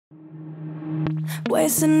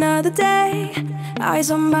Waste another day,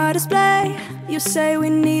 eyes on my display. You say we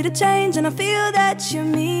need a change and I feel that you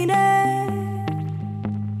mean it.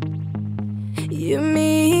 You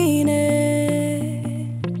mean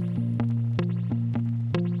it.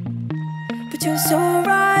 But you're so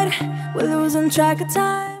right, we're losing track of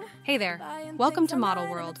time. Hey there, welcome to Model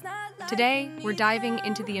World. Today, we're diving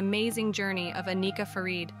into the amazing journey of Aneeqa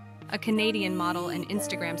Farid, a Canadian model and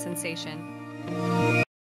Instagram sensation.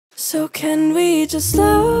 So can we just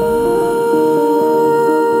slow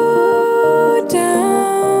down?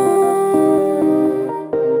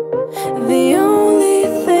 The only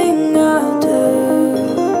thing I'll do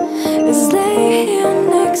is lay here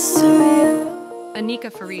next to you.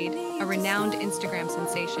 Aneeqa Farid, a renowned Instagram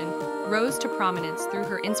sensation, rose to prominence through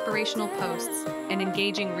her inspirational posts and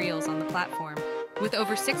engaging reels on the platform. With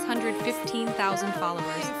over 615,000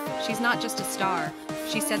 followers, she's not just a star,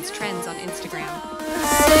 she sets trends on Instagram.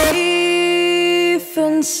 Safe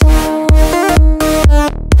and sound.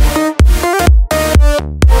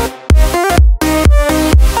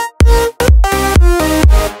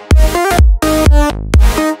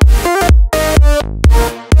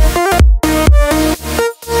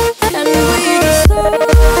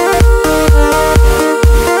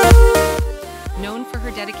 Known for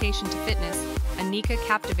her dedication to fitness, Aneeqa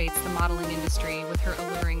captivates the modeling industry with her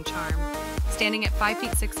alluring charm. Standing at 5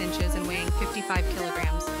 feet 6 inches and weighing 55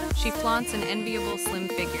 kilograms, she flaunts an enviable slim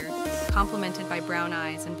figure, complemented by brown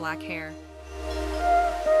eyes and black hair.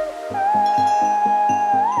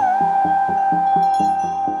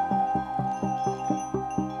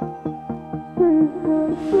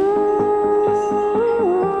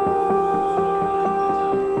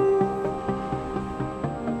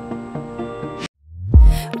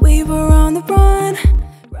 We were on the run.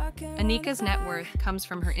 Aneeqa's net worth comes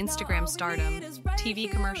from her Instagram stardom, TV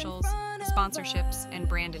commercials, sponsorships, and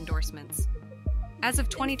brand endorsements. As of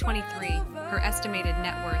 2023, her estimated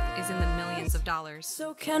net worth is in the millions of dollars.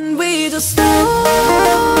 So can we just slow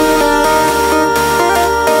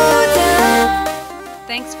down?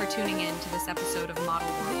 Thanks for tuning in to this episode of Model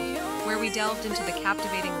World, where we delved into the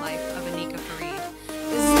captivating life of Aneeqa Farid.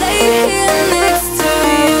 Just lay here next to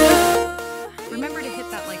you. Remember to hit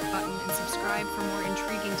that like button and subscribe for more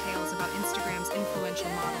intriguing tales about Instagram's influential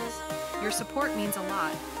models. Your support means a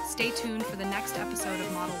lot. Stay tuned for the next episode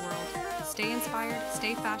of Model World. Stay inspired,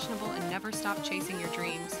 stay fashionable, and never stop chasing your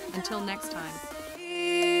dreams. Until next time.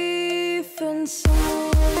 Safe and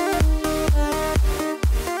sound.